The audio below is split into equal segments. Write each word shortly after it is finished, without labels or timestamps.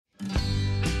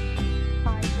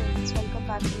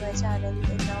back to my channel,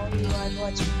 and now you are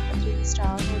watching a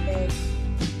 3-star hotel.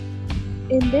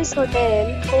 In this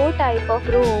hotel, 4 type of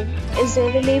room is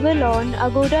available on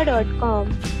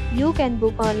agoda.com. You can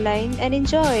book online and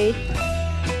enjoy it.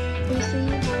 To see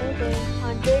more than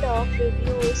 100 of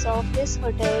reviews of this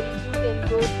hotel, you can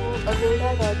go to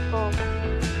agoda.com.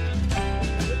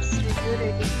 Its review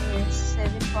rating is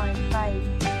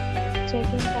 7.5.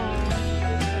 Check-in time in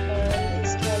this hotel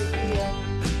is 12 p.m.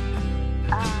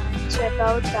 and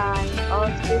check-out time of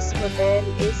this hotel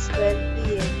is 12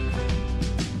 p.m.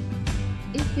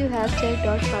 If you have checked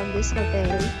out from this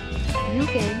hotel, you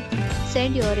can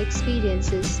send your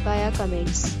experiences via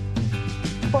comments.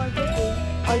 For booking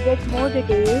or get more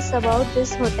details about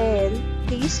this hotel,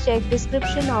 please check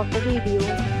description of the video.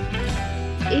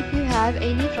 If you have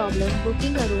any problem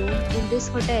booking a room in this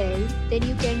hotel, then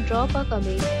you can drop a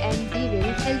comment and we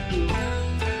will help you.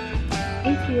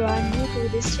 If you are new to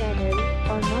this channel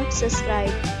or not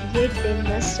subscribed yet, then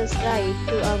must subscribe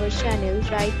to our channel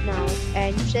right now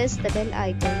and press the bell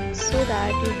icon so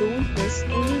that you don't miss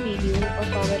any video of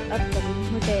our upcoming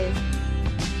hotel.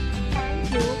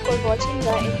 Thank you for watching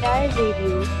the entire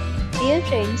video. Dear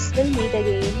friends, we'll meet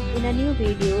again in a new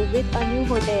video with a new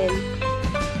hotel.